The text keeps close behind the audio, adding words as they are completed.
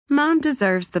Mom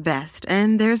deserves the best,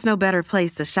 and there's no better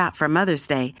place to shop for Mother's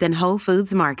Day than Whole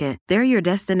Foods Market. They're your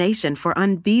destination for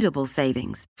unbeatable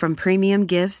savings, from premium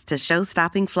gifts to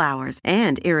show-stopping flowers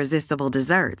and irresistible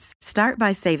desserts. Start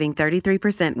by saving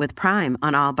 33% with Prime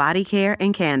on all body care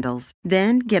and candles.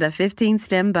 Then get a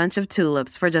 15-stem bunch of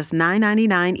tulips for just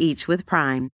 $9.99 each with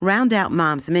Prime. Round out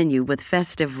Mom's menu with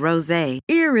festive rosé,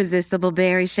 irresistible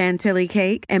berry chantilly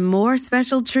cake, and more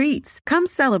special treats. Come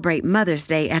celebrate Mother's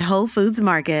Day at Whole Foods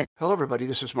Market. Hello, everybody.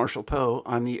 This is Marshall Poe.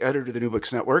 I'm the editor of the New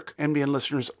Books Network. NBN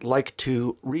listeners like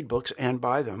to read books and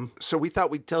buy them. So we thought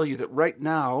we'd tell you that right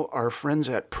now, our friends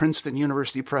at Princeton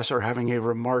University Press are having a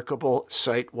remarkable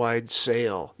site-wide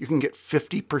sale. You can get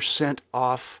 50%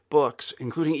 off books,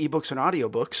 including ebooks and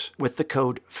audiobooks, with the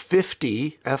code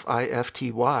 50,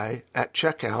 F-I-F-T-Y, at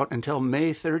checkout until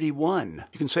May 31.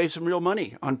 You can save some real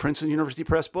money on Princeton University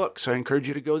Press books. I encourage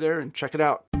you to go there and check it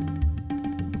out.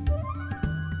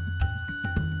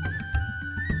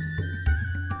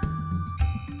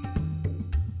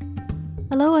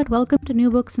 Hello and welcome to New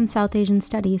Books in South Asian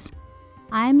Studies.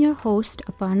 I am your host,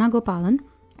 Aparna Gopalan,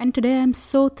 and today I am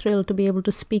so thrilled to be able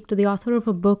to speak to the author of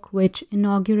a book which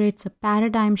inaugurates a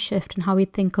paradigm shift in how we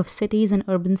think of cities and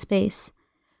urban space.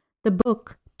 The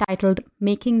book, titled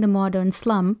Making the Modern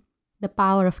Slum, The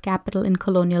Power of Capital in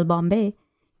Colonial Bombay,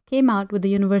 came out with the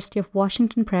University of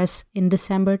Washington Press in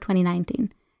December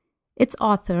 2019. Its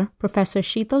author, Professor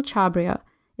Sheetal Chhabria,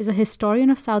 is a historian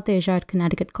of South Asia at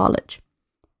Connecticut College.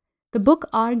 The book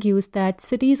argues that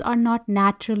cities are not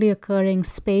naturally occurring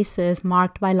spaces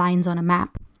marked by lines on a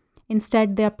map.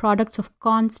 Instead, they are products of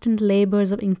constant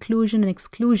labors of inclusion and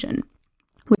exclusion,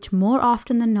 which more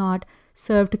often than not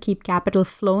serve to keep capital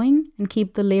flowing and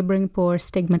keep the laboring poor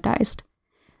stigmatized.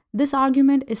 This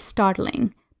argument is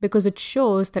startling because it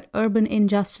shows that urban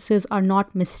injustices are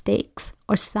not mistakes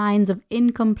or signs of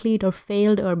incomplete or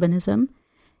failed urbanism.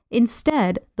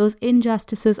 Instead, those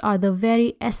injustices are the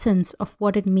very essence of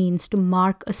what it means to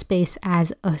mark a space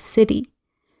as a city.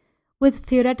 With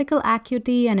theoretical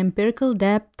acuity and empirical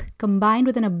depth, combined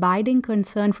with an abiding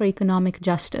concern for economic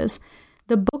justice,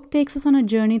 the book takes us on a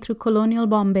journey through colonial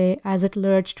Bombay as it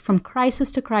lurched from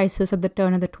crisis to crisis at the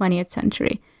turn of the 20th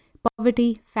century.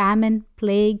 Poverty, famine,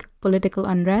 plague, political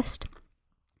unrest.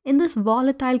 In this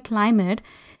volatile climate,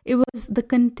 it was the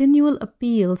continual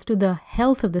appeals to the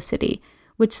health of the city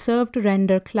which served to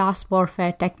render class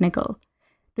warfare technical,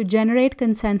 to generate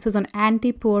consensus on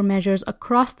anti-poor measures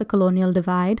across the colonial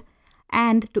divide,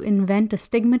 and to invent a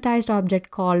stigmatized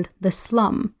object called the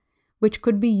slum, which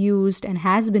could be used and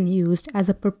has been used as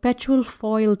a perpetual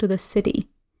foil to the city,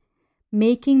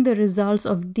 making the results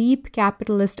of deep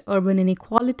capitalist urban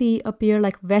inequality appear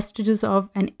like vestiges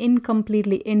of an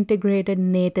incompletely integrated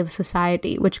native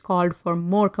society, which called for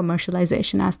more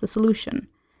commercialization as the solution.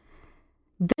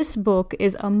 This book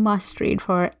is a must-read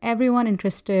for everyone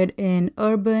interested in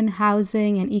urban,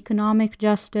 housing, and economic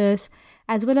justice,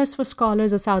 as well as for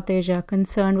scholars of South Asia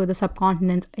concerned with the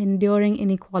subcontinent's enduring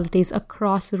inequalities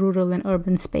across rural and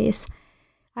urban space.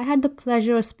 I had the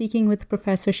pleasure of speaking with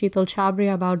Professor Sheetal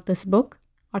Chhabria about this book.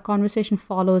 Our conversation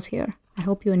follows here. I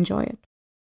hope you enjoy it.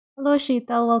 Hello,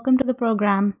 Sheetal. Welcome to the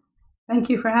program. Thank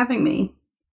you for having me.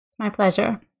 It's my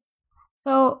pleasure.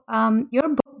 So, your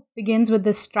book begins with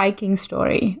this striking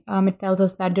story. It tells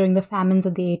us that during the famines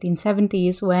of the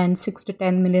 1870s, when 6 to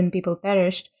 10 million people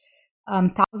perished,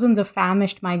 thousands of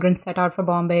famished migrants set out for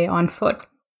Bombay on foot.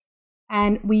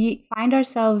 And we find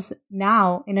ourselves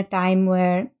now in a time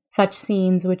where such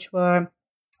scenes, which are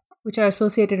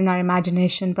associated in our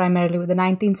imagination primarily with the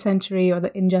 19th century or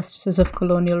the injustices of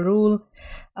colonial rule,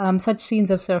 such scenes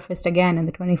have surfaced again in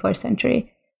the 21st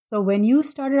century. So when you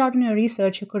started out in your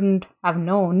research, you couldn't have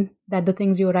known that the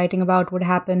things you were writing about would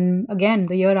happen again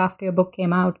the year after your book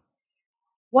came out.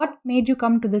 What made you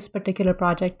come to this particular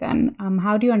project then?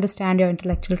 How do you understand your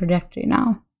intellectual trajectory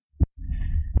now?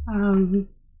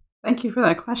 Thank you for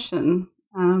that question.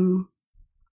 When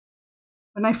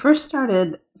I first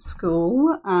started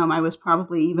school, I was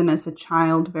probably even as a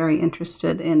child very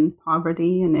interested in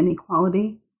poverty and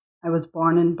inequality. I was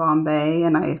born in Bombay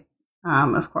and I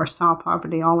of course, saw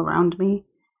poverty all around me.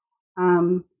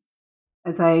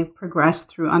 As I progressed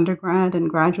through undergrad and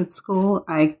graduate school,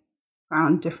 I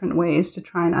found different ways to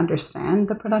try and understand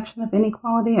the production of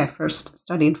inequality. I first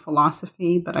studied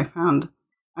philosophy, but I found,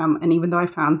 and even though I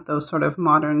found those sort of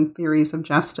modern theories of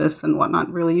justice and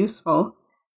whatnot really useful,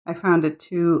 I found it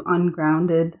too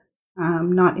ungrounded,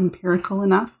 not empirical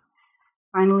enough.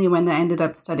 Finally, when I ended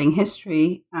up studying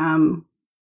history,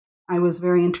 I was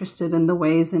very interested in the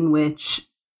ways in which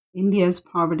India's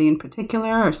poverty in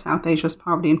particular, or South Asia's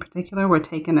poverty in particular, were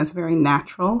taken as very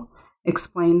natural,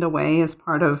 explained away as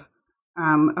part of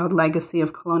a legacy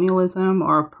of colonialism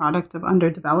or a product of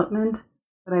underdevelopment,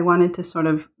 but I wanted to sort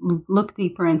of look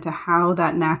deeper into how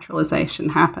that naturalization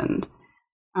happened.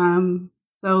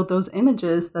 So those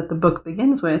images that the book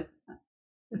begins with,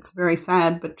 it's very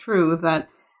sad but true that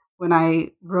when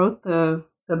I wrote the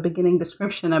beginning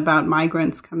description about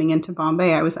migrants coming into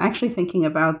Bombay, I was actually thinking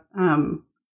about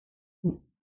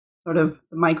sort of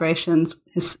the migrations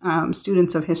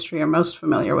students of history are most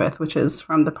familiar with, which is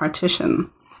from the partition.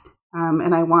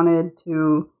 And I wanted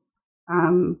to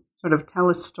sort of tell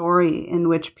a story in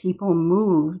which people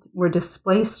were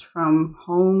displaced from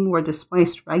home, were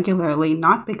displaced regularly,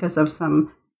 not because of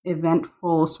some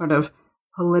eventful sort of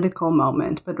political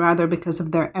moment, but rather because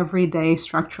of their everyday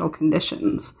structural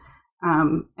conditions.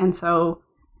 And so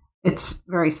it's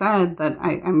very sad that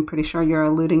I'm pretty sure you're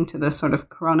alluding to the sort of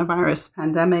coronavirus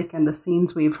pandemic and the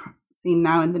scenes we've seen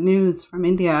now in the news from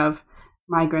India of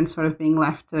migrants sort of being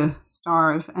left to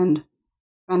starve and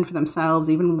fend for themselves,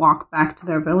 even walk back to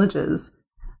their villages.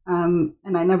 And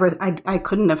I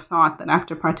couldn't have thought that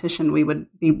after partition we would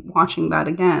be watching that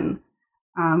again.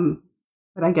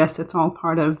 But I guess it's all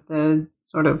part of the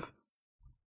sort of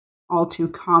all too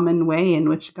common way in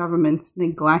which governments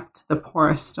neglect the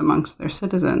poorest amongst their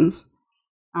citizens.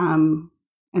 And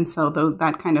so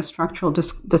that kind of structural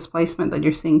displacement that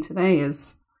you're seeing today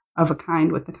is of a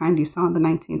kind with the kind you saw in the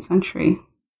 19th century.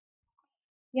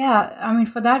 Yeah, I mean,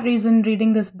 for that reason,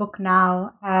 reading this book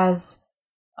now has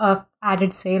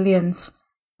added salience.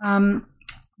 The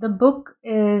book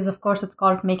is, of course, it's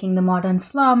called Making the Modern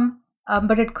Slum,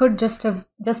 but it could just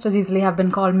as easily have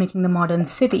been called Making the Modern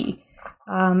City,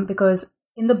 because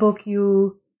in the book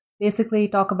you basically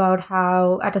talk about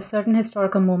how at a certain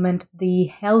historical moment the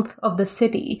health of the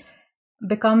city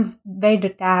becomes very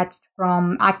detached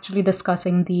from actually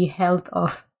discussing the health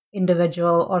of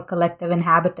individual or collective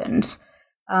inhabitants.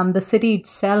 The city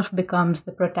itself becomes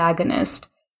the protagonist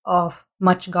of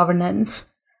much governance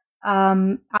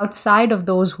outside of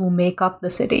those who make up the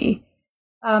city.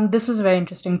 This is a very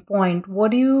interesting point.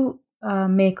 What do you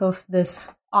make of this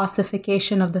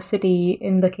ossification of the city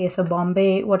in the case of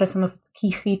Bombay? What are some of its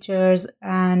key features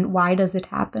and why does it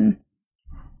happen?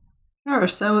 Sure.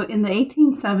 So in the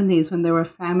 1870s, when there were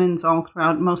famines all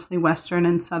throughout mostly Western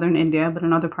and Southern India, but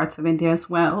in other parts of India as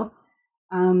well,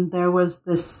 there was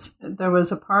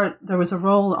a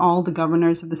role all the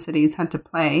governors of the cities had to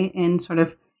play in sort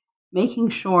of making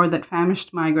sure that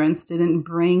famished migrants didn't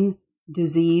bring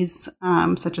disease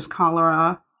such as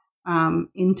cholera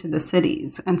into the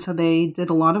cities. And so they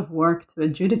did a lot of work to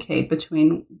adjudicate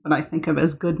between what I think of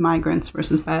as good migrants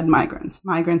versus bad migrants.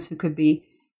 Migrants who could be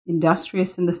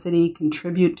industrious in the city,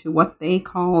 contribute to what they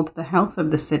called the health of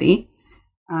the city.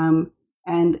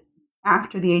 And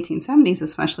after the 1870s,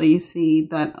 especially, you see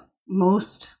that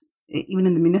most, even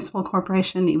in the municipal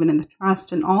corporation, even in the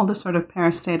trust, and all the sort of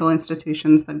parastatal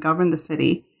institutions that govern the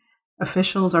city,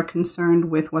 officials are concerned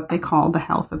with what they call the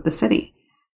health of the city.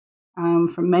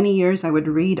 For many years, I would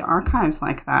read archives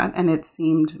like that, and it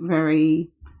seemed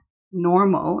very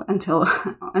normal until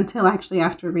actually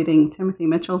after reading Timothy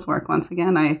Mitchell's work once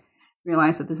again, I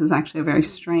realized that this is actually a very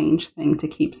strange thing to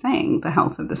keep saying, the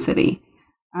health of the city,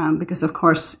 because of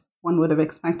course one would have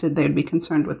expected they'd be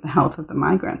concerned with the health of the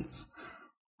migrants.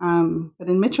 But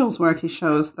in Mitchell's work, he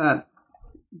shows that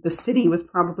the city was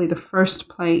probably the first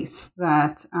place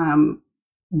that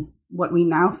what we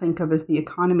now think of as the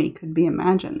economy could be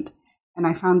imagined. And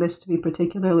I found this to be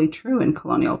particularly true in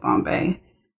colonial Bombay.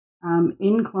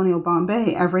 In colonial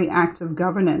Bombay, every act of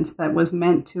governance that was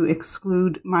meant to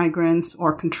exclude migrants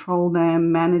or control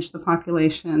them, manage the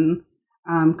population,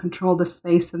 control the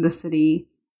space of the city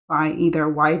by either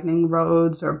widening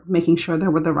roads or making sure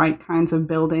there were the right kinds of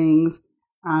buildings,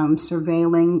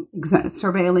 surveilling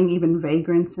even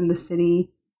vagrants in the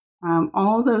city.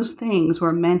 All those things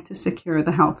were meant to secure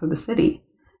the health of the city.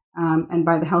 And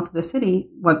by the health of the city,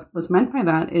 what was meant by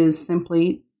that is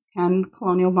simply, can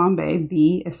colonial Bombay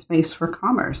be a space for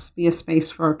commerce, be a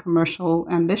space for commercial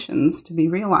ambitions to be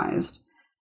realized?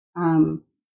 And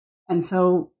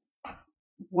so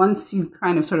once you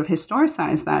kind of sort of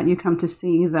historicize that, you come to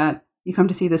see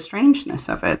the strangeness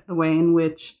of it, the way in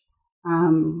which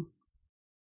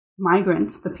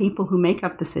migrants, the people who make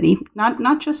up the city,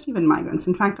 not just even migrants,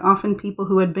 in fact, often people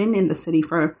who had been in the city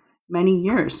for many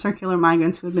years, circular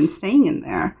migrants who had been staying in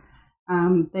there,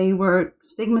 they were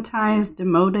stigmatized,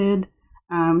 demoted,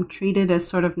 treated as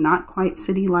sort of not quite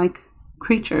city-like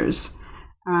creatures.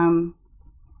 And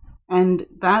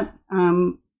that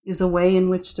is a way in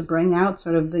which to bring out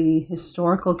sort of the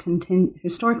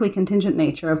historically contingent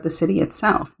nature of the city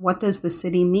itself. What does the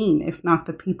city mean if not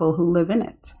the people who live in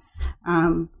it?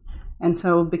 And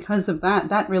so because of that,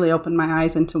 that really opened my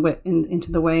eyes into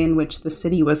the way in which the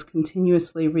city was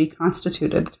continuously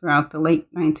reconstituted throughout the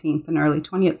late 19th and early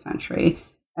 20th century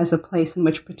as a place in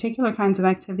which particular kinds of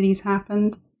activities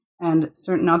happened and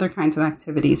certain other kinds of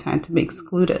activities had to be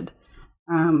excluded.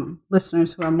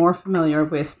 Listeners who are more familiar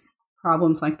with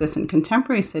problems like this in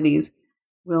contemporary cities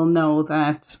will know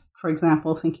that, for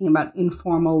example, thinking about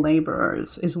informal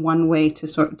laborers is one way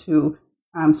to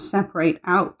separate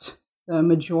out the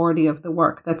majority of the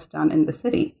work that's done in the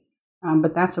city.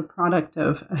 But that's a product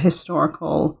of a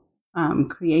historical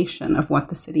creation of what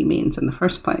the city means in the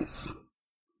first place.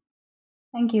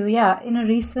 Thank you. Yeah, in a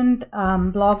recent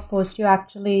blog post, you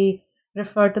actually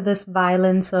referred to this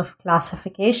violence of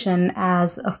classification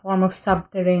as a form of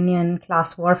subterranean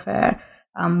class warfare,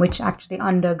 which actually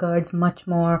undergirds much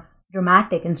more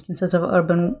dramatic instances of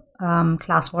urban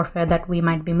class warfare that we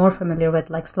might be more familiar with,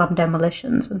 like slum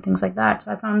demolitions and things like that.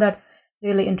 So I found that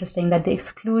really interesting, that the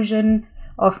exclusion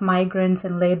of migrants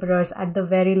and laborers at the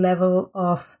very level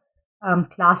of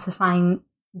classifying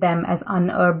them as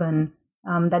unurban,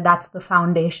 that's the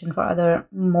foundation for other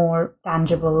more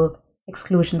tangible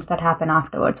exclusions that happen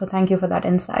afterwards. So thank you for that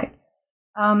insight.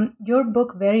 Your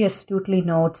book very astutely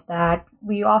notes that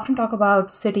we often talk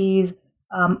about cities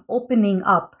opening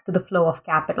up to the flow of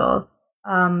capital,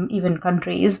 even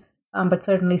countries, but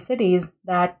certainly cities,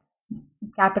 that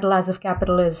capital as if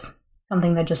capital is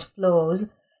something that just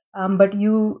flows. But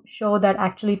you show that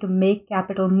actually to make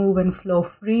capital move and flow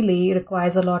freely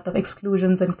requires a lot of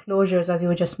exclusions and closures, as you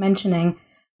were just mentioning,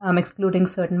 excluding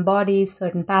certain bodies,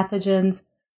 certain pathogens,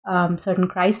 certain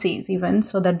crises even,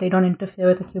 so that they don't interfere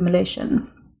with accumulation.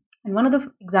 And one of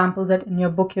the examples that in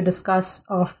your book you discuss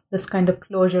of this kind of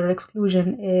closure or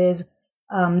exclusion is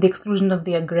the exclusion of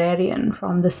the agrarian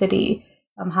from the city,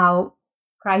 how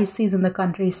crises in the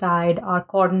countryside are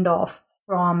cordoned off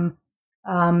from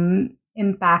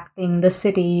impacting the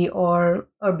city or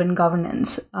urban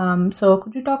governance. So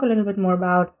could you talk a little bit more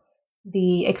about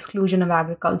the exclusion of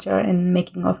agriculture in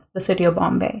making of the city of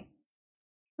Bombay?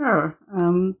 Sure.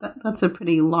 That's a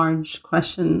pretty large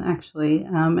question, actually,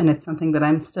 and it's something that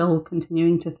I'm still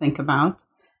continuing to think about.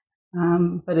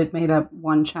 But it made up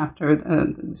one chapter,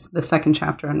 the second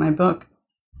chapter in my book.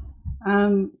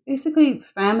 Basically,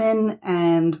 famine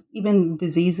and even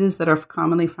diseases that are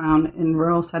commonly found in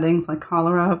rural settings like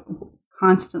cholera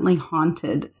constantly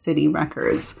haunted city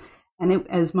records. And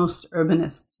as most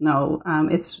urbanists know,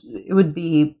 it would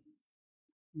be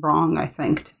wrong, I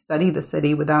think, to study the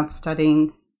city without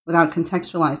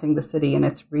contextualizing the city and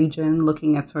its region,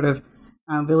 looking at sort of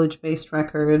village-based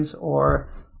records, or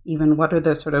even what are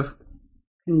the sort of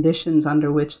conditions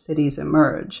under which cities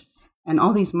emerge. And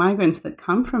all these migrants that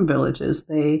come from villages,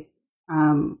 they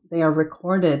are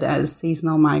recorded as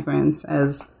seasonal migrants,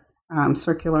 as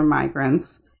circular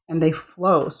migrants, and they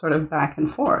flow sort of back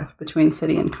and forth between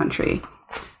city and country.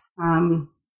 And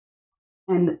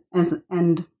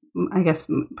I guess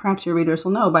perhaps your readers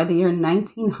will know, by the year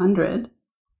 1900,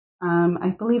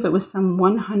 I believe it was some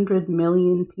 100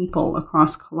 million people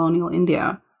across colonial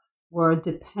India were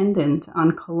dependent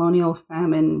on colonial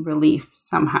famine relief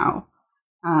somehow.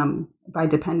 By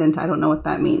dependent, I don't know what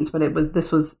that means, but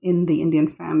this was in the Indian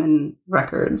Famine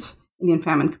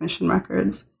Commission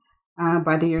records.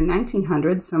 By the year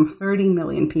 1900, some 30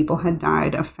 million people had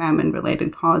died of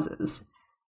famine-related causes.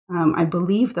 I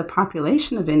believe the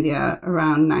population of India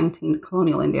around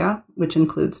colonial India, which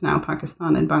includes now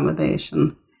Pakistan and Bangladesh,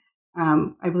 and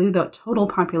I believe the total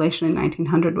population in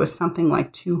 1900 was something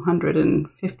like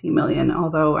 250 million,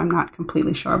 although I'm not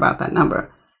completely sure about that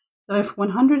number. So if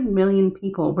 100 million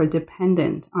people were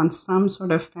dependent on some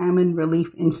sort of famine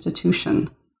relief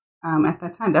institution at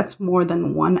that time, that's more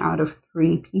than 1 out of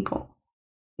 3 people.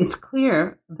 It's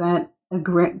clear that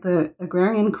the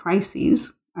agrarian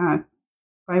crises,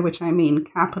 by which I mean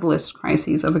capitalist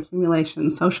crises of accumulation,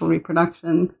 social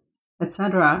reproduction,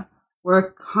 etc., were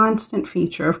a constant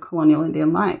feature of colonial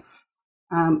Indian life.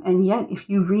 And yet, if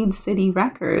you read city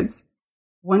records,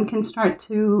 one gets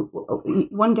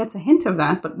a hint of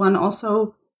that, but one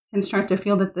also can start to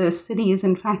feel that the city is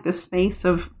in fact a space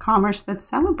of commerce that's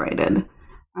celebrated.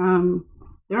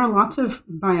 There are lots of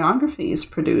biographies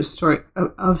produced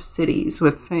of cities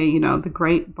with, say, the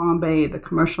Great Bombay, the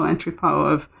commercial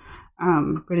entrepot of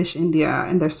British India,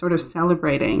 and they're sort of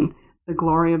celebrating the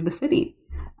glory of the city.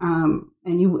 And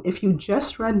if you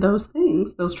just read those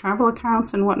things, those travel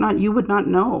accounts and whatnot, you would not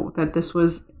know that this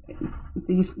was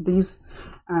these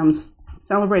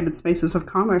celebrated spaces of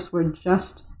commerce were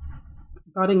just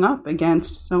butting up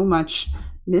against so much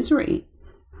misery.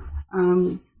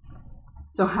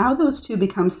 So how those two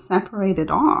become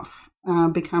separated off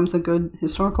becomes a good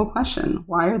historical question.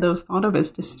 Why are those thought of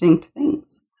as distinct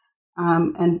things?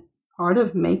 And part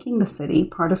of making the city,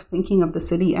 part of thinking of the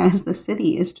city as the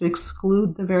city, is to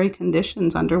exclude the very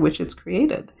conditions under which it's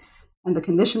created. And the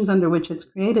conditions under which it's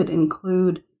created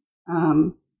include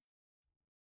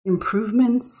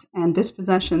improvements and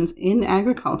dispossessions in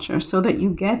agriculture so that you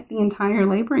get the entire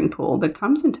laboring pool that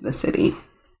comes into the city.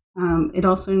 It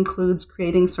also includes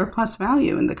creating surplus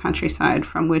value in the countryside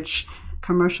from which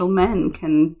commercial men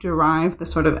can derive the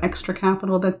sort of extra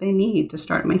capital that they need to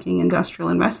start making industrial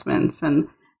investments and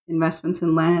investments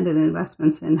in land and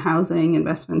investments in housing,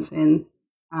 investments in,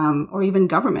 or even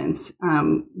governments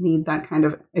need that kind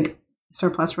of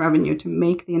surplus revenue to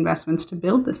make the investments to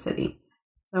build the city.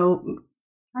 So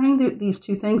turning these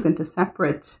two things into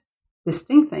separate,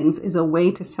 distinct things is a way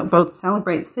to both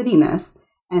celebrate cityness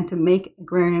and to make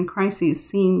agrarian crises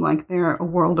seem like they're a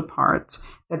world apart,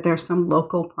 that there's some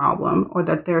local problem, or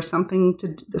that there's something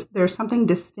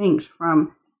distinct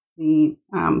from the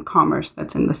commerce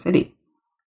that's in the city.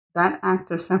 That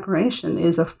act of separation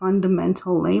is a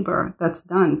fundamental labor that's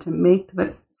done to make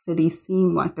the city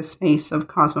seem like a space of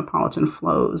cosmopolitan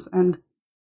flows and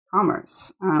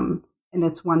commerce. And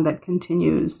it's one that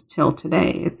continues till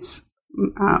today. It's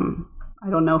I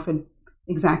don't know if it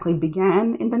exactly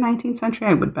began in the 19th century.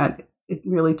 I would bet it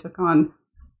really took on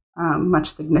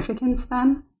much significance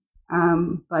then,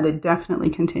 but it definitely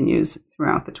continues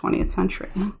throughout the 20th century.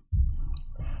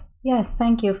 Yes,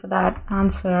 thank you for that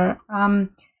answer.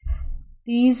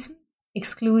 These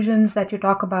exclusions that you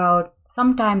talk about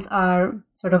sometimes are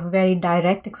sort of very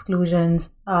direct exclusions,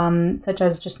 such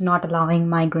as just not allowing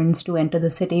migrants to enter the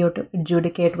city or to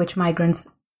adjudicate which migrants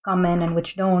come in and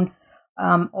which don't,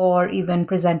 or even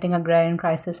presenting agrarian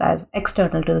crisis as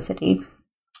external to the city.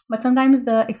 But sometimes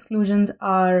the exclusions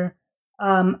are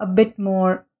a bit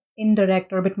more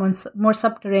indirect or a bit more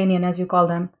subterranean, as you call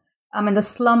them. And the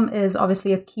slum is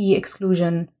obviously a key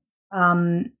exclusion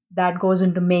that goes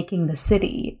into making the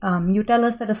city. You tell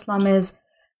us that a slum is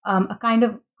a kind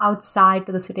of outside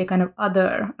to the city, a kind of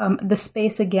other, the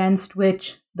space against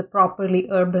which the properly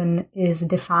urban is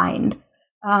defined.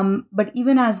 But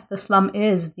even as the slum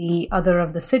is the other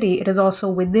of the city, it is also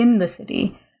within the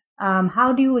city.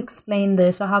 How do you explain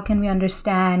this, or how can we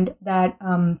understand that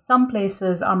some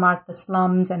places are marked as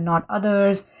slums and not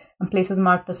others, and places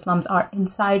marked as slums are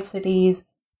inside cities?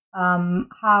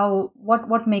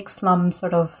 What makes slums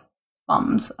sort of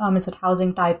slums? Is it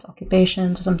housing types,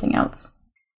 occupations, or something else?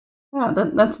 Yeah,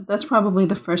 that's probably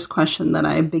the first question that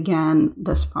I began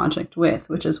this project with,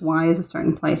 which is why is a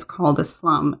certain place called a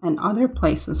slum and other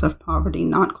places of poverty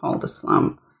not called a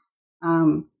slum?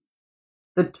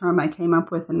 The term I came up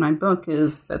with in my book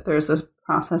is that there's a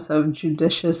process of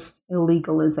judicious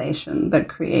illegalization that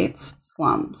creates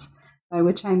slums, by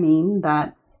which I mean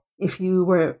that if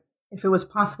it was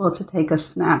possible to take a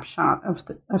snapshot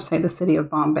of say the city of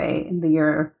Bombay in the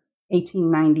year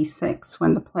 1896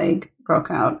 when the plague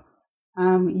broke out,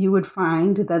 you would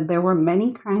find that there were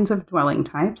many kinds of dwelling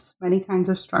types, many kinds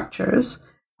of structures,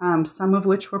 some of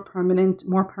which were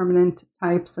more permanent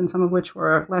types, and some of which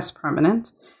were less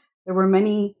permanent. There were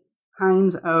many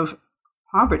kinds of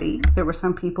poverty. There were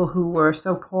some people who were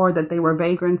so poor that they were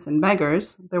vagrants and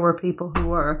beggars. There were people who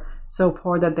were so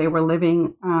poor that they were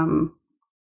living,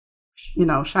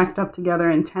 shacked up together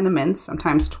in tenements,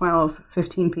 sometimes 12,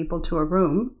 15 people to a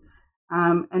room.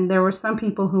 And there were some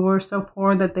people who were so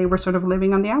poor that they were sort of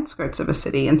living on the outskirts of a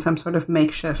city in some sort of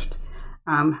makeshift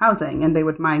housing, and they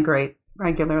would migrate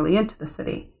regularly into the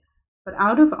city. But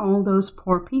out of all those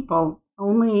poor people,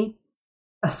 only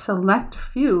a select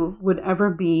few would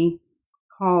ever be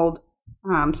called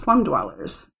slum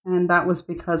dwellers. And that was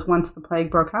because once the plague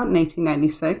broke out in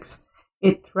 1896,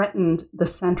 it threatened the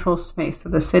central space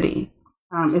of the city.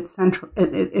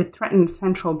 It threatened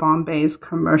central Bombay's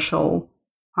commercial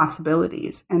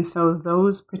possibilities. And so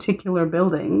those particular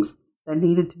buildings that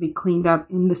needed to be cleaned up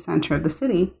in the center of the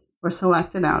city were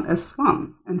selected out as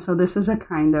slums. And so this is a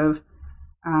kind of,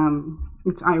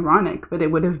 it's ironic, but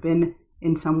it would have been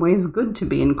in some ways good to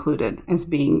be included as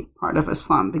being part of a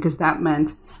slum, because that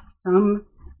meant some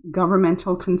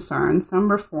governmental concern,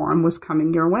 some reform was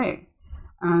coming your way.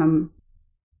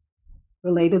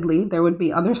 Relatedly, there would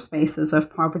be other spaces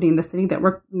of poverty in the city that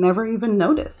were never even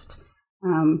noticed.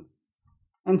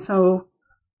 And so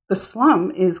the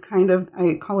slum is kind of,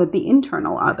 I call it the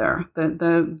internal other,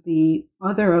 the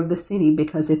other of the city,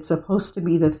 because it's supposed to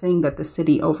be the thing that the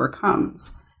city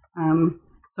overcomes.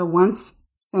 So once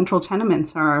central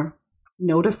tenements are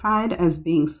notified as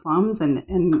being slums and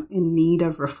in need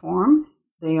of reform,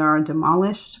 they are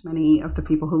demolished. Many of the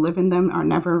people who live in them are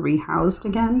never rehoused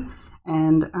again.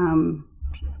 And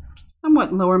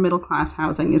somewhat lower middle class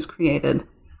housing is created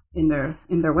in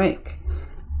their wake.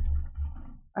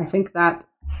 I think that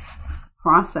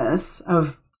process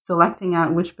of selecting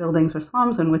out which buildings are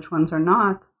slums and which ones are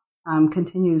not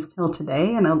continues till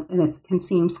today, and it can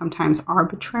seem sometimes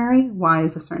arbitrary. Why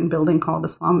is a certain building called a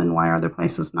slum and why are other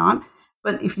places not?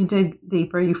 But if you dig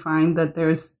deeper, you find that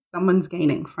someone's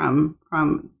gaining from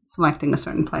selecting a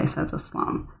certain place as a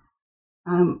slum.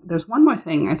 There's one more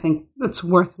thing I think that's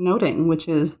worth noting, which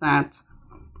is that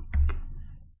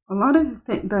a lot of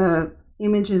the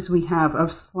images we have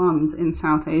of slums in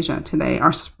South Asia today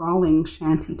are sprawling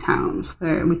shanty towns.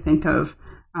 We think of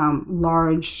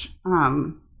large,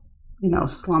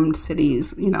 slummed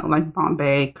cities, like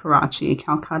Bombay, Karachi,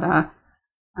 Calcutta.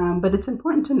 But it's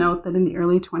important to note that in the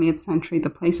early 20th century, the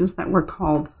places that were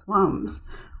called slums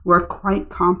were quite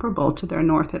comparable to their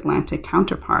North Atlantic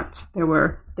counterparts. They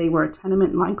were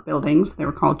tenement-like buildings, they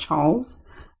were called chawls,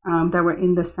 that were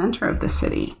in the center of the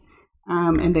city.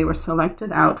 And they were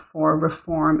selected out for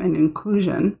reform and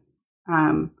inclusion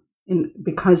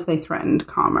because they threatened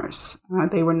commerce.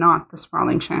 They were not the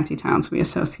sprawling shanty towns we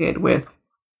associate with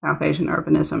South Asian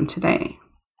urbanism today.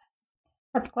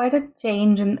 That's quite a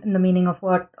change in the meaning of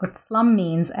what slum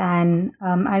means. And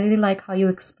I really like how you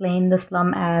explain the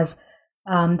slum as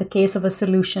the case of a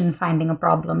solution finding a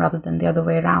problem rather than the other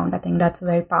way around. I think that's a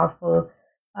very powerful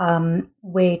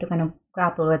way to kind of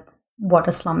grapple with what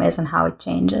a slum is and how it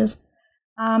changes.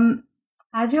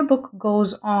 As your book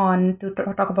goes on to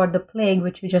talk about the plague,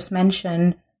 which you just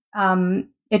mentioned,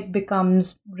 it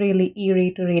becomes really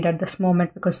eerie to read at this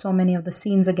moment because so many of the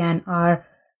scenes, again, are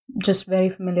just very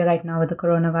familiar right now with the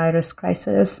coronavirus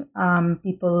crisis.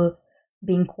 People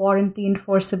being quarantined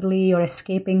forcibly or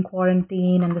escaping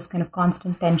quarantine, and this kind of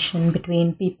constant tension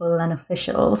between people and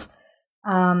officials,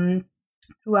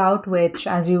 throughout which,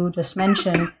 as you just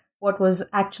mentioned, what was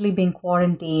actually being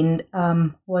quarantined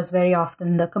was very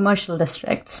often the commercial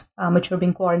districts, which were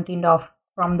being quarantined off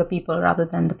from the people rather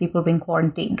than the people being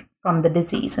quarantined from the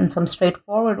disease in some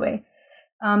straightforward way.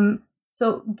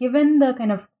 So given the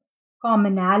kind of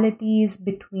commonalities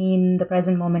between the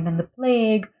present moment and the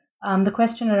plague, the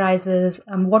question arises,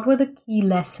 what were the key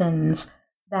lessons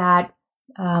that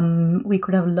we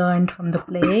could have learned from the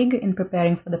plague in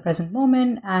preparing for the present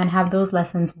moment, and have those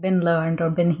lessons been learned or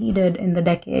been heeded in the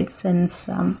decades since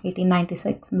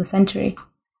 1896 in the century?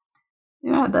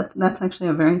 Yeah, that's actually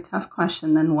a very tough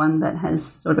question, and one that has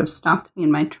sort of stopped me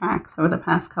in my tracks over the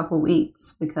past couple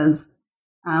weeks because,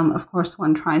 of course,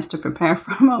 one tries to prepare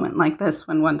for a moment like this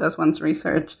when one does one's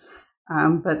research.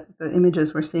 But the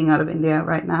images we're seeing out of India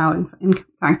right now, in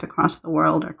fact, across the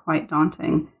world, are quite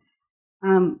daunting.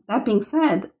 That being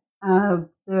said,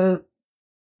 the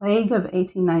plague of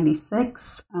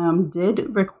 1896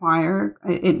 did require,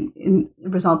 it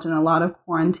resulted in a lot of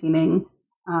quarantining,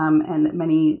 and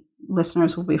many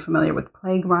listeners will be familiar with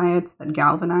plague riots that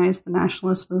galvanized the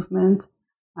nationalist movement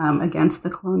against the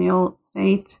colonial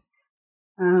state.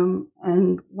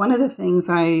 And one of the things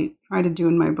I try to do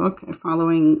in my book,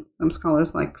 following some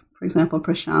scholars like, for example,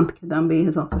 Prashant Kadambi,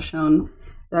 has also shown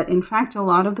that, in fact, a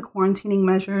lot of the quarantining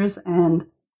measures and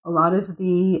a lot of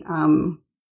the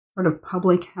sort of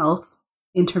public health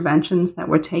interventions that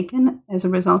were taken as a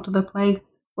result of the plague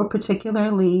were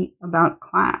particularly about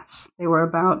class. They were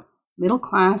about middle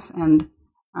class and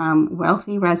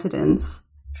wealthy residents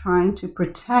trying to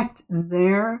protect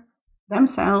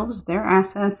themselves, their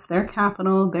assets, their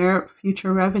capital, their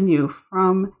future revenue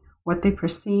from what they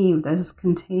perceived as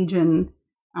contagion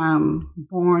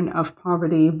born of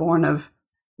poverty, born of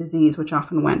disease, which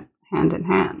often went hand in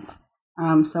hand.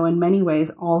 So in many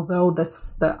ways, although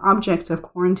the object of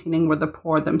quarantining were the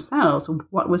poor themselves,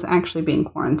 what was actually being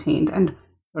quarantined and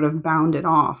sort of bounded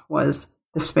off was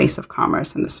the space of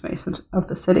commerce and the space of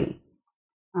the city.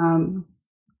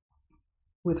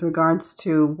 With regards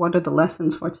to what are the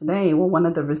lessons for today, well, one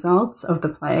of the results of the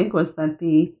plague was that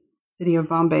the City of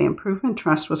Bombay Improvement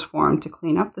Trust was formed to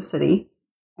clean up the city.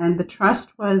 And the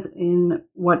trust was in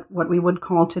what we would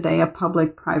call today a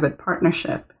public-private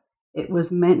partnership. It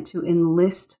was meant to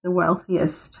enlist the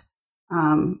wealthiest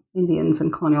Indians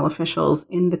and colonial officials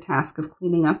in the task of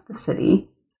cleaning up the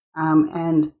city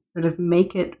and sort of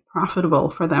make it profitable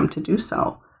for them to do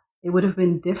so. It would have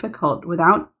been difficult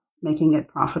without making it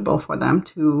profitable for them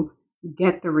to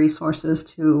get the resources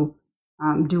to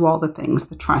do all the things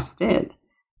the trust did,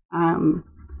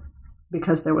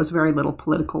 because there was very little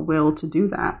political will to do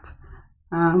that.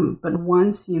 But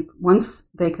once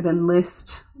they could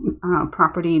enlist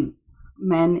property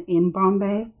men in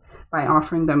Bombay by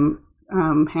offering them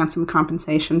handsome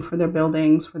compensation for their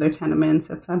buildings, for their tenements,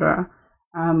 etc.,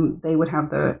 they would have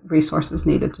the resources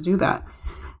needed to do that.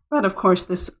 But of course,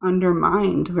 this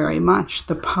undermined very much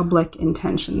the public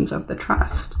intentions of the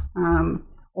trust,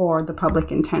 or the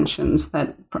public intentions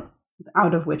that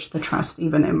out of which the trust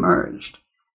even emerged,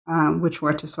 which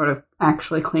were to sort of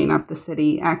actually clean up the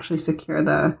city, actually secure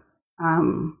the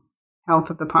health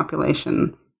of the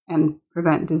population, and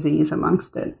prevent disease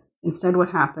amongst it. Instead,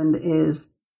 what happened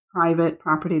is private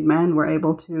propertied men were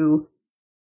able to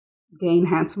gain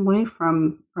handsomely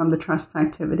from the trust's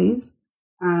activities,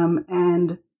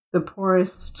 and the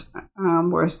poorest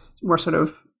were sort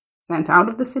of sent out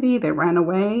of the city. They ran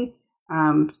away.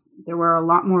 There were a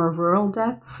lot more rural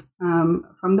deaths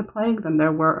from the plague than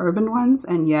there were urban ones,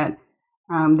 and yet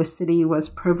the city was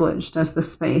privileged as the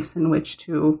space in which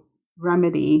to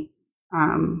remedy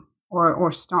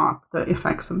or stop the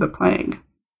effects of the plague.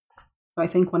 So I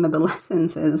think one of the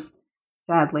lessons is,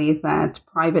 sadly, that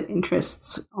private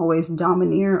interests always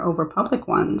domineer over public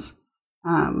ones.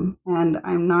 And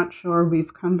I'm not sure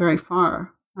we've come very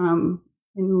far in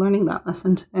learning that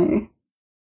lesson today.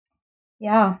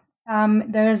 Yeah.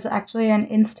 There's actually an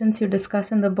instance you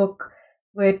discuss in the book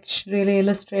which really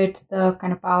illustrates the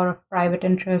kind of power of private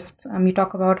interests. You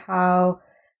talk about how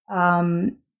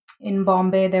in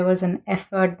Bombay there was an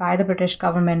effort by the British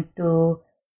government to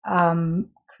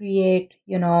create,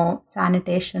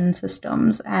 sanitation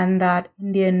systems, and that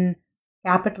Indian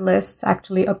capitalists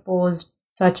actually opposed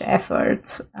such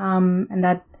efforts, and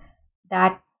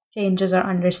that changes our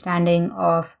understanding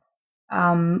of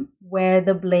where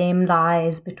the blame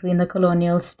lies between the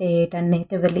colonial state and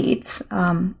native elites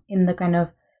in the kind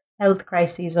of health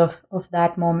crises of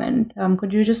that moment.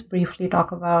 Could you just briefly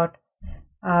talk about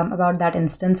that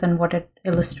instance and what it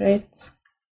illustrates?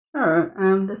 Sure.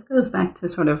 This goes back to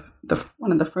sort of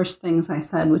one of the first things I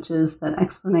said, which is that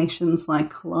explanations like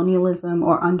colonialism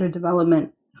or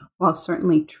underdevelopment, while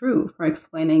certainly true for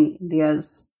explaining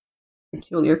India's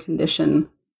peculiar condition,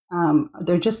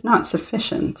 they're just not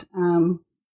sufficient. So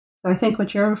I think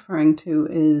what you're referring to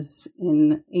is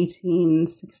in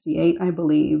 1868, I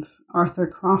believe, Arthur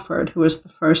Crawford, who was the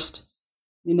first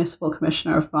municipal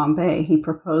commissioner of Bombay, he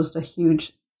proposed a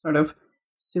huge sort of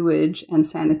sewage and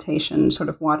sanitation sort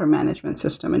of water management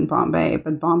system in Bombay.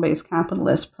 But Bombay's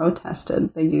capitalists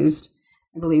protested. They used,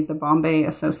 I believe, the Bombay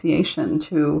Association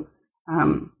to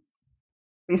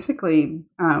basically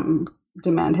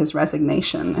demand his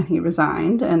resignation, and he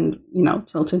resigned. And,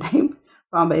 till today,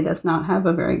 Bombay does not have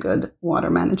a very good water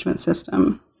management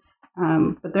system.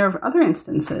 But there are other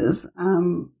instances.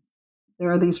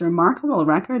 There are these remarkable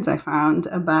records I found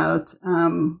about,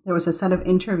 there was a set of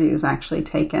interviews actually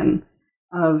taken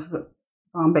of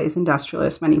Bombay's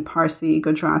industrialists, many Parsi,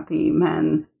 Gujarati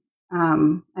men,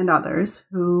 and others,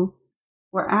 who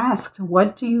were asked,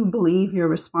 what do you believe your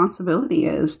responsibility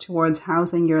is towards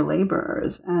housing your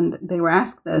laborers? And they were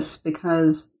asked this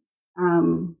because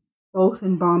both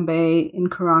in Bombay, in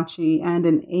Karachi, and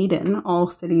in Aden, all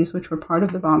cities which were part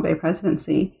of the Bombay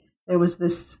presidency, there was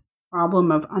this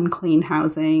problem of unclean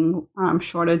housing,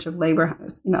 shortage of labor,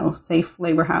 safe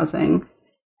labor housing.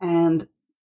 And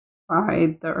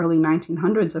by the early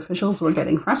 1900s, officials were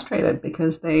getting frustrated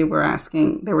because they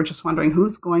were just wondering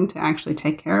who's going to actually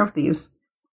take care of these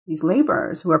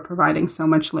laborers who are providing so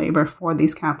much labor for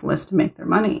these capitalists to make their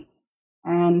money.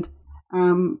 And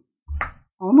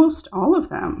almost all of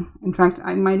them, in fact,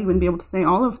 I might even be able to say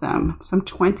all of them, some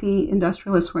 20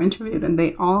 industrialists were interviewed, and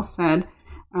they all said,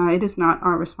 it is not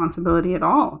our responsibility at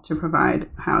all to provide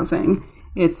housing.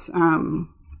 It's, our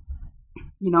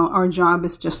job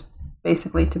is just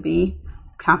basically to be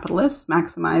capitalists,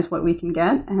 maximize what we can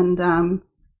get, and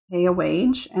pay a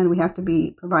wage. And we have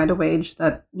to provide a wage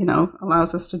that,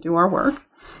 allows us to do our work.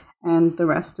 And the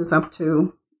rest is up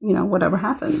to, whatever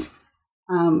happens.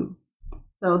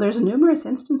 So there's numerous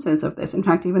instances of this. In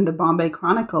fact, even the Bombay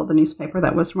Chronicle, the newspaper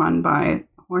that was run by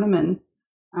Horniman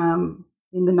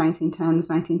in the 1910s,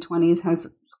 1920s,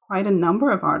 has quite a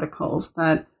number of articles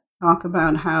that talk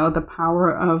about how the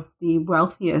power of the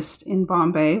wealthiest in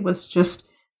Bombay was just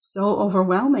so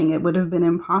overwhelming. It would have been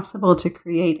impossible to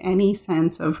create any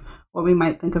sense of what we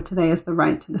might think of today as the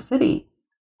right to the city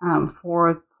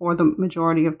for the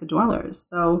majority of the dwellers.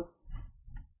 So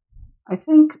I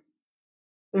think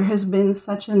there has been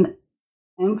such an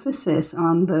emphasis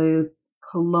on the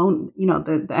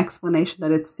explanation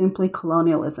that it's simply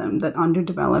colonialism that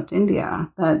underdeveloped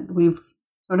India, that we've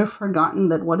sort of forgotten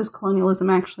that what does colonialism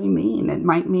actually mean? It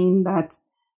might mean that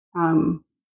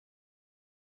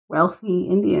wealthy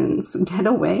Indians get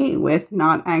away with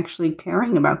not actually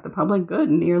caring about the public good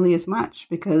nearly as much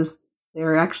because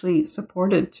they're actually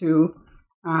supported to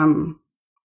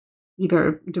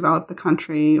either develop the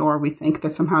country, or we think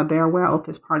that somehow their wealth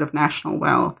is part of national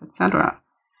wealth, etc.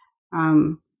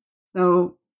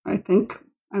 So I think,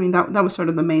 that was sort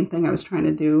of the main thing I was trying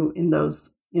to do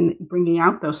in bringing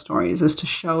out those stories, is to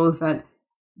show that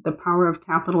the power of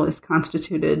capital is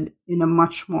constituted in a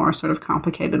much more sort of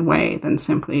complicated way than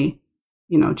simply,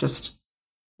 just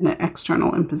an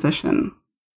external imposition.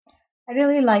 I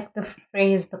really like the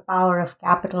phrase, the power of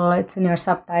capital. It's in your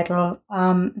subtitle.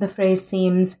 The phrase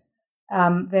seems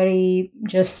very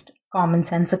just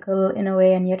commonsensical in a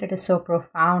way, and yet it is so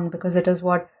profound because it is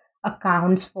what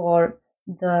accounts for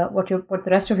what the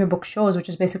rest of your book shows, which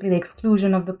is basically the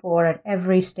exclusion of the poor at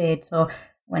every stage. So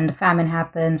when the famine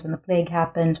happens, when the plague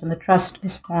happens, when the trust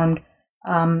is formed,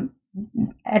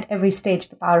 at every stage,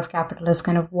 the power of capital is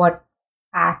kind of what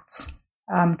acts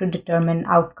to determine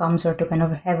outcomes or to kind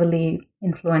of heavily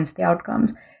influence the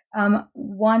outcomes.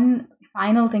 One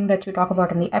final thing that you talk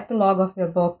about in the epilogue of your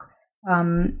book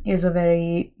is a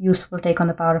very useful take on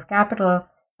the power of capital.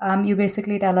 You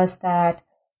basically tell us that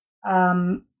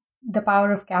the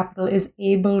power of capital is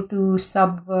able to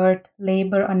subvert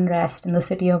labor unrest in the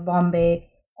city of Bombay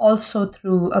also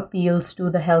through appeals to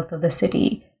the health of the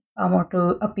city or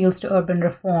to appeals to urban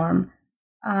reform.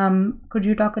 Could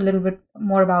you talk a little bit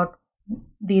more about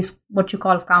these, what you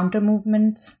call counter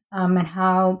movements, and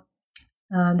how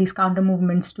these counter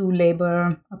movements to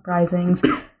labor uprisings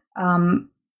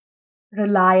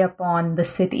rely upon the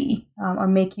city or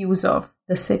make use of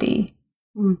the city?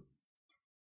 I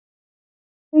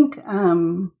think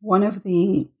one of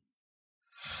the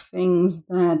things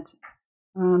that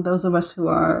those of us who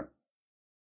are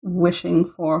wishing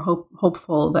for,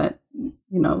 hopeful that,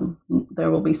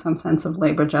 there will be some sense of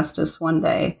labor justice one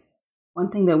day, one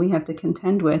thing that we have to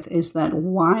contend with is that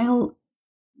while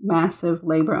massive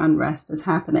labor unrest is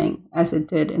happening, as it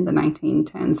did in the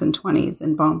 1910s and 20s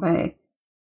in Bombay,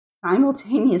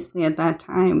 simultaneously at that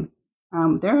time,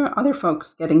 there are other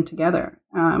folks getting together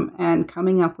and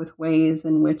coming up with ways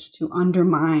in which to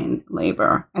undermine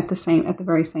labor at the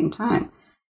very same time.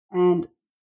 And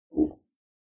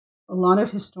a lot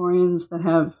of historians that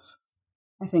have,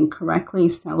 I think, correctly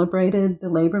celebrated the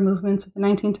labor movements of the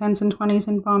 1910s and 20s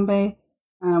in Bombay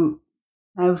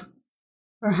have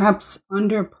perhaps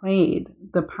underplayed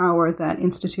the power that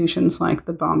institutions like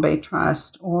the Bombay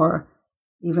Trust or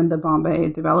even the Bombay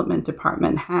Development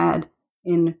Department had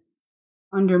in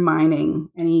undermining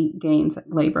any gains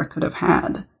that labor could have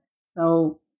had.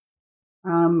 So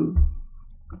I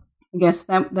guess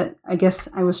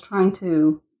I was trying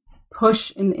to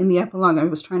push in the epilogue, I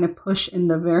was trying to push in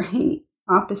the very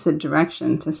opposite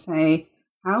direction to say,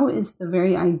 how is the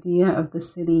very idea of the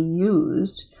city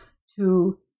used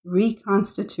to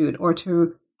reconstitute or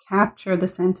to capture the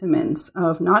sentiments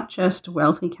of not just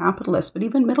wealthy capitalists, but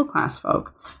even middle-class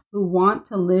folk who want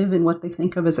to live in what they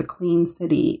think of as a clean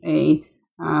city, a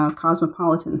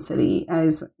cosmopolitan city,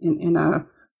 as in a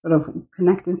sort of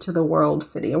connected to the world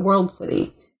city, a world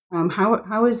city.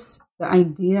 How is the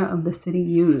idea of the city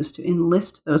used to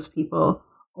enlist those people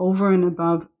over and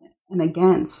above and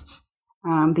against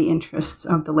the interests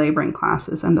of the laboring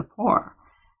classes and the poor?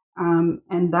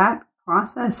 And that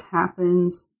process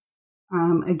happens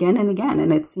again and again,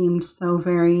 and it seemed so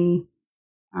very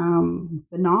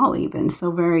banal, even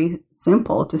so very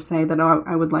simple to say that, oh,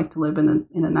 I would like to live in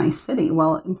a nice city.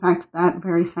 Well, in fact, that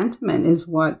very sentiment is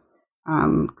what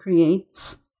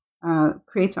creates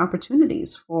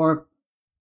opportunities for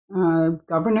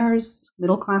governors,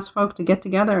 middle-class folk to get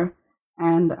together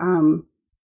and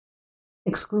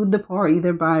exclude the poor,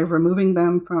 either by removing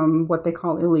them from what they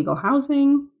call illegal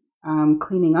housing,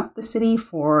 cleaning up the city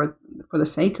for the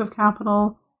sake of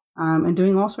capital, and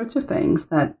doing all sorts of things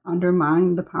that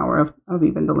undermine the power of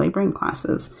even the laboring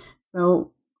classes.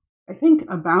 So I think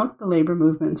about the labor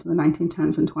movements in the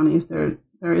 1910s and 20s,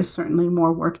 there is certainly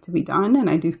more work to be done, and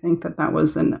I do think that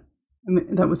was an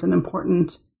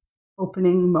important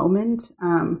opening moment.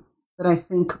 But I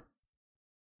think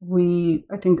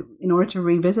in order to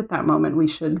revisit that moment, we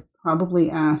should probably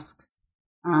ask,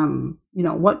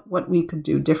 what we could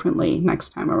do differently next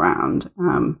time around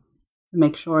to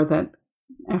make sure that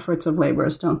efforts of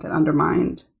laborers don't get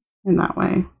undermined in that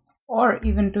way. Or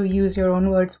even, to use your own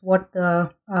words, what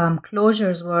the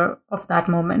closures were of that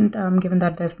moment, given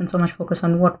that there's been so much focus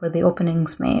on what were the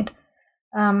openings made.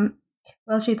 Well,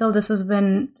 Sheetal, this has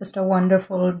been just a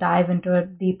wonderful dive into a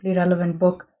deeply relevant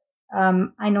book.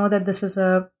 I know that this is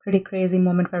a pretty crazy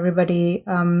moment for everybody,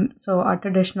 so our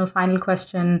traditional final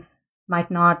question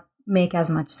might not make as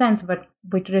much sense, but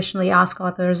we traditionally ask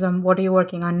authors, what are you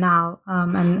working on now?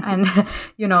 And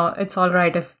it's all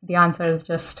right if the answer is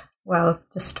just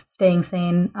staying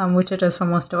sane, which it is for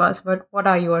most of us. But what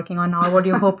are you working on now? What do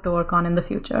you hope to work on in the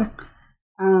future?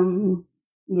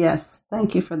 Yes,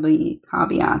 thank you for the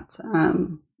caveat.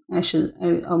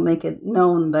 I'll make it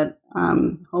known that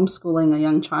homeschooling a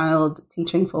young child,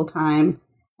 teaching full time,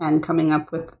 and coming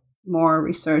up with more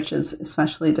research is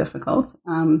especially difficult.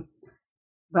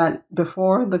 But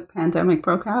before the pandemic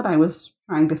broke out, I was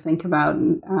trying to think about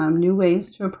new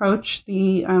ways to approach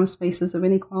the spaces of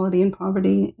inequality and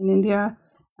poverty in India.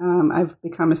 I've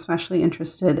become especially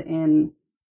interested in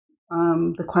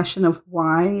the question of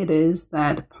why it is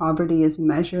that poverty is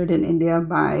measured in India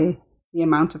by the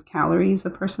amount of calories a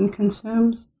person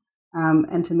consumes.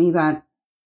 And to me, that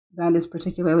is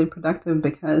particularly productive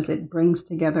because it brings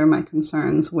together my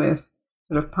concerns with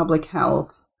sort of public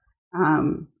health,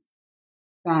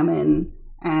 famine,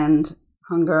 and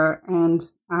hunger, and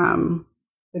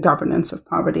the governance of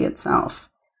poverty itself.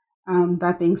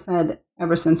 That being said,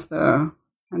 ever since the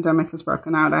pandemic has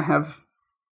broken out, I have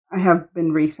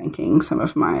been rethinking some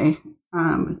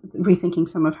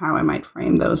of how I might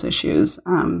frame those issues.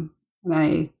 And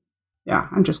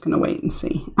I'm just going to wait and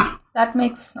see. That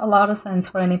makes a lot of sense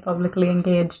for any publicly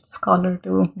engaged scholar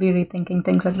to be rethinking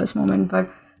things at this moment. But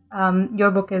your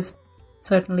book is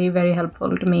certainly very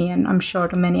helpful to me, and I'm sure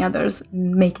to many others,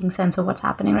 in making sense of what's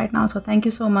happening right now. So thank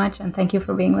you so much, and thank you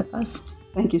for being with us.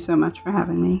 Thank you so much for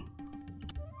having me.